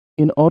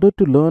In order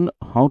to learn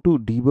how to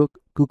debug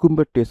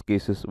Cucumber test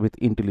cases with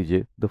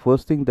Intellij, the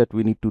first thing that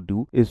we need to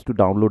do is to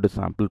download a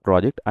sample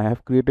project. I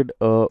have created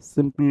a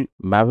simple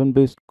Maven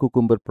based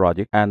Cucumber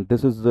project, and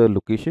this is the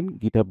location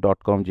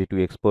github.com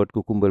j2 expert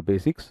Cucumber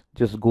basics.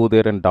 Just go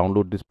there and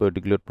download this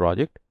particular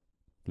project.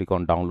 Click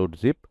on download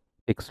zip,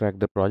 extract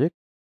the project.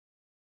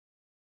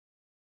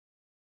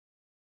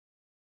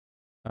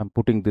 I'm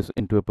putting this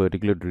into a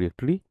particular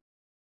directory,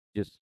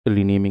 just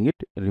renaming it,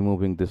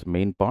 removing this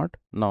main part.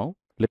 Now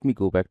let me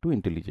go back to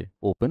Intellij.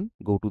 Open,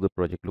 go to the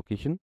project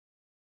location,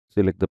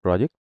 select the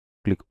project,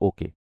 click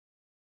OK.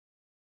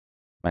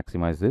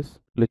 Maximize this.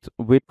 Let's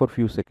wait for a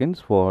few seconds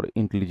for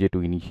Intellij to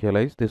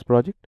initialize this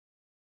project.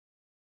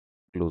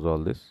 Close all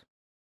this.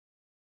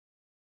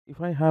 If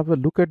I have a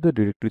look at the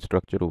directory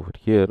structure over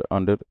here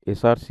under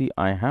src,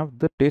 I have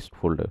the test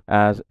folder.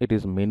 As it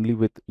is mainly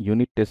with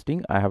unit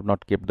testing, I have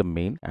not kept the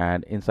main,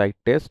 and inside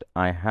test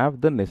I have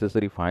the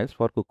necessary files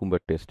for Cucumber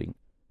testing.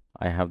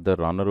 I have the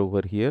runner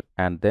over here,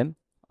 and then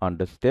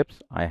under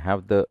steps I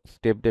have the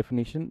step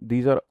definition.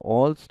 These are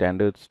all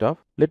standard stuff.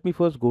 Let me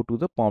first go to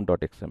the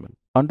pom.xml.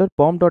 Under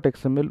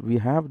pom.xml we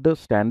have the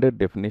standard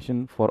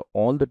definition for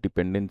all the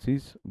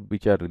dependencies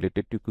which are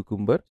related to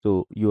Cucumber.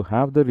 So you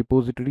have the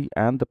repository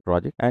and the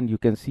project, and you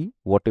can see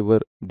whatever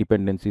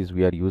dependencies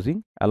we are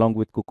using. Along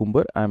with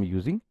Cucumber I am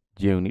using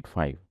JUnit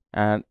 5.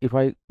 And if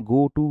I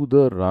go to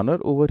the runner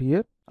over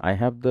here, I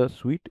have the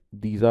suite.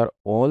 These are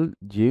all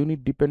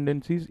JUnit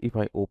dependencies. If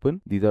I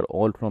open, these are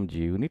all from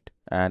JUnit.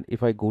 And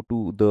if I go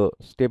to the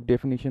step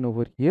definition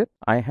over here,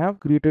 I have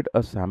created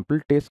a sample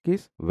test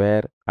case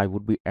where I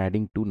would be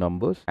adding two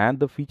numbers, and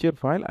the feature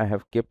file I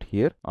have kept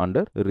here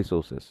under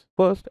resources.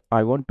 First,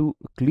 I want to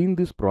clean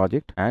this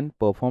project and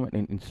perform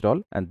an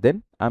install, and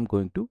then I'm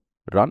going to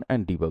run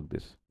and debug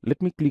this.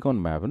 Let me click on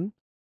Maven,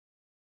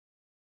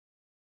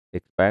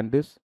 expand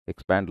this,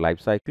 expand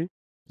lifecycle,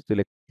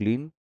 select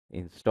clean,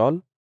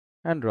 install,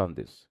 and run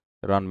this.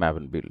 Run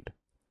Maven build.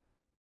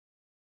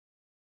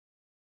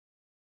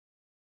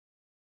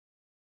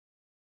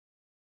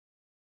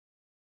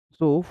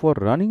 So for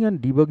running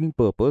and debugging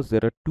purpose, there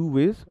are two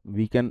ways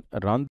we can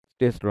run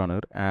test runner,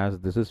 as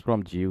this is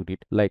from JUnit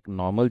like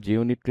normal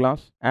JUnit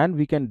class, and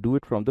we can do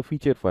it from the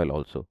feature file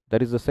also.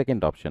 That is the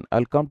second option.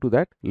 I'll come to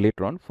that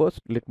later on.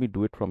 First, let me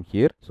do it from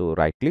here. So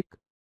right click,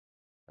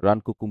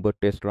 run Cucumber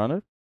test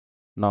runner.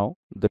 Now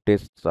the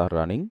tests are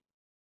running.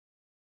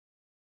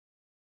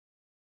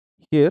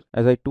 Here,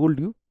 as I told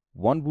you,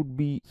 one would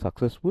be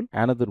successful,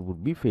 another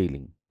would be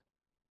failing.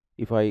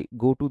 If I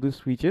go to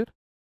this feature,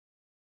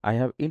 I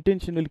have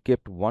intentionally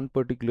kept one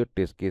particular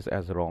test case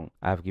as wrong.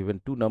 I have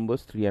given two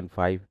numbers 3 and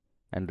 5,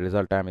 and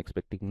result I am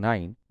expecting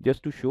 9,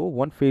 just to show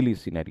one failure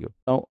scenario.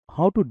 Now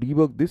how to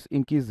debug this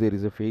in case there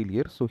is a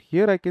failure? So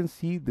here I can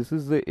see this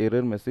is the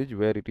error message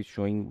where it is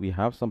showing we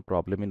have some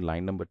problem in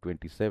line number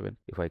 27.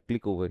 If I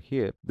click over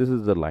here, this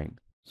is the line.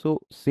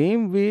 So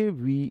same way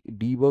we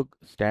debug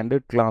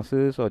standard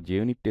classes or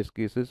JUnit test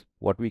cases,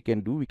 what we can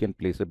do, we can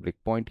place a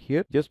breakpoint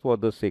here just for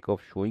the sake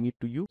of showing it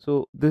to you.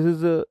 So this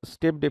is a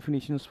step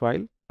definitions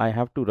file. I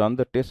have to run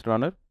the test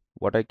runner.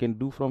 What I can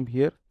do from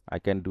here, I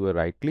can do a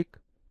right click,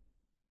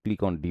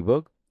 click on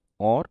debug,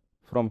 or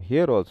from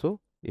here also,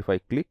 if I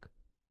click,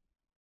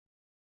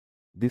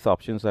 these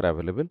options are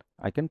available.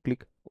 I can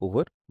click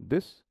over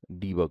this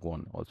debug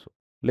one also.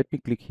 Let me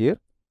click here.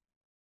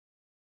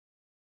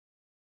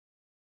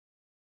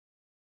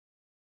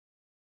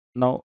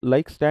 Now,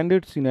 like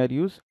standard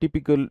scenarios,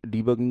 typical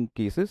debugging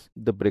cases,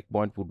 the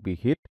breakpoint would be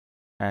hit,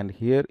 and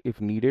here if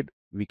needed,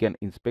 we can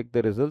inspect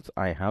the results.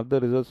 I have the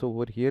results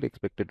over here.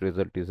 Expected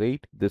result is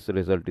 8. This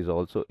result is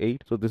also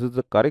 8. So this is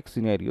the correct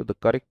scenario. The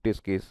correct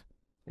test case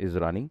is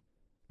running.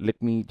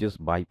 Let me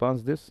just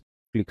bypass this,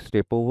 click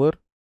step over,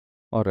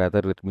 or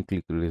rather let me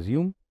click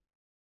resume.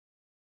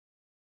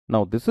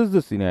 Now this is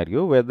the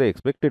scenario where the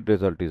expected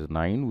result is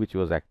 9, which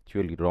was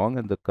actually wrong,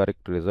 and the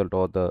correct result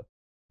or the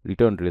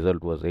returned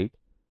result was 8.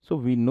 So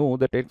we know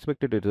that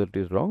expected result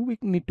is wrong, we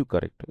need to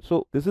correct.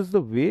 So this is the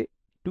way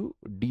to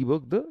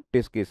debug the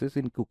test cases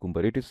in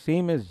Cucumber. It is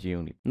same as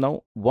JUnit.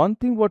 Now one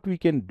thing what we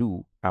can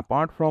do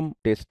apart from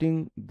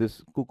testing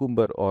this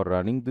Cucumber or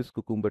running this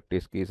Cucumber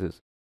test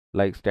cases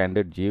like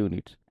standard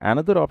JUnits,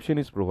 another option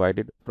is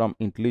provided from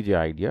Intellij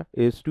idea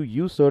is to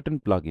use certain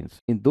plugins.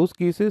 In those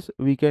cases,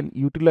 we can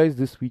utilize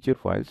these feature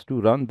files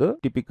to run the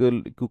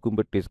typical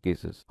Cucumber test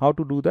cases. How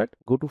to do that?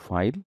 Go to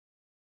File,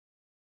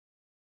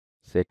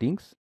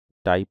 Settings,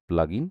 type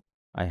plugin.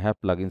 I have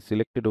plugin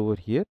selected over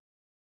here.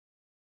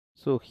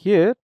 So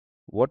here,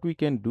 what we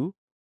can do,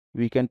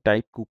 we can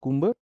type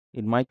Cucumber.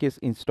 In my case,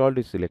 installed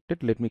is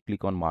selected. Let me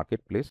click on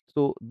Marketplace.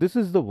 So this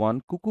is the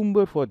one,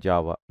 Cucumber for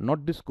Java,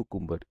 not this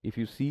Cucumber. If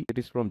you see it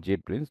is from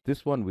JetBrains,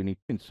 this one we need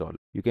to install.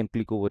 You can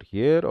click over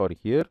here or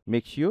here.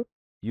 Make sure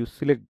you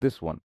select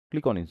this one.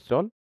 Click on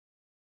Install.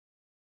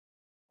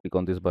 Click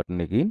on this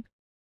button again.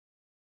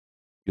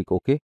 Click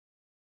OK.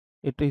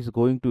 It is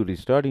going to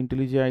restart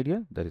Intellij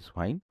idea. That is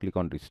fine. Click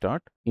on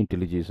Restart.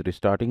 Intellij is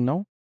restarting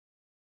now.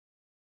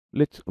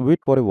 Let's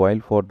wait for a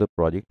while for the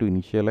project to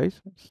initialize.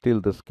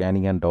 Still the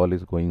scanning and all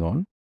is going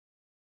on.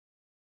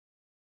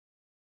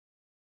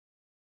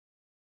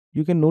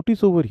 You can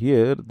notice over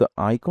here the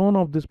icon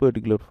of this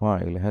particular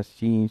file has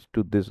changed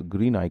to this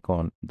green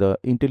icon. The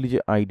IntelliJ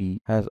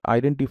ID has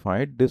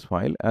identified this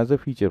file as a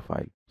feature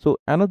file. So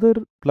another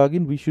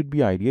plugin we should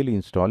be ideally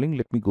installing.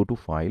 Let me go to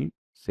File,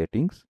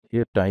 Settings.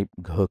 Here type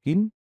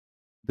Gherkin.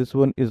 This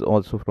one is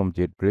also from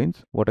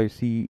JetBrains. What I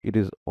see, it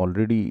is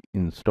already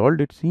installed,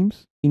 it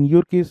seems. In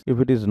your case, if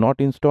it is not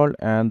installed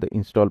and the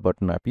install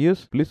button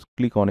appears, please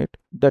click on it.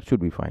 That should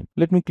be fine.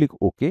 Let me click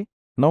OK.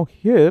 Now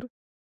here,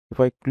 if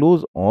I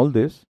close all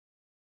this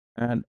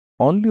and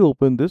only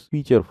open this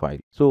feature file.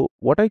 So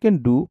what I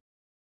can do,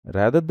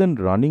 rather than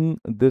running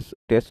this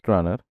test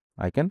runner,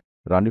 I can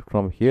run it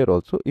from here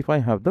also if I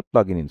have the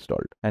plugin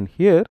installed. And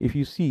here, if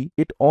you see,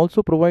 it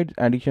also provides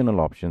additional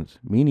options,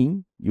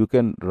 meaning you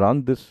can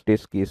run this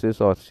test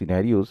cases or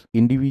scenarios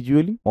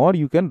individually, or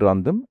you can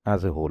run them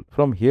as a whole.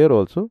 From here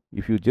also,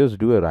 if you just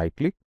do a right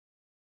click,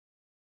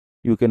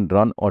 you can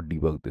run or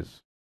debug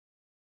this.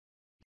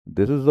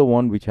 This is the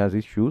one which has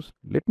issues.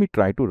 Let me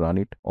try to run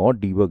it or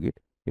debug it.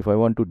 If I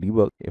want to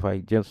debug, if I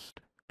just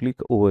click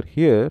over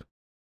here,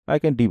 I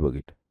can debug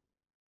it.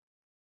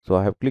 So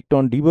I have clicked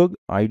on debug.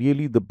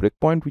 Ideally, the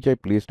breakpoint which I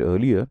placed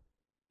earlier,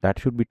 that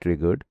should be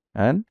triggered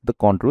and the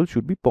control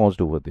should be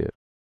paused over there.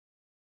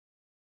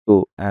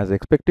 So as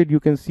expected, you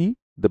can see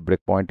the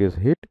breakpoint is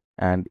hit,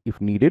 and if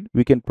needed,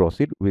 we can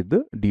proceed with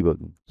the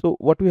debugging. So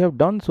what we have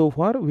done so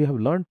far, we have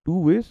learned two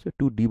ways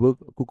to debug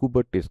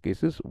Cucumber test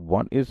cases.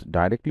 One is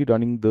directly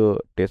running the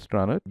test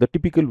runner, the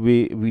typical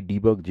way we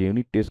debug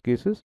JUnit test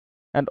cases,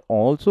 and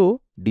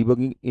also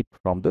debugging it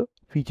from the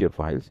feature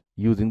files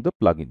using the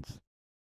plugins.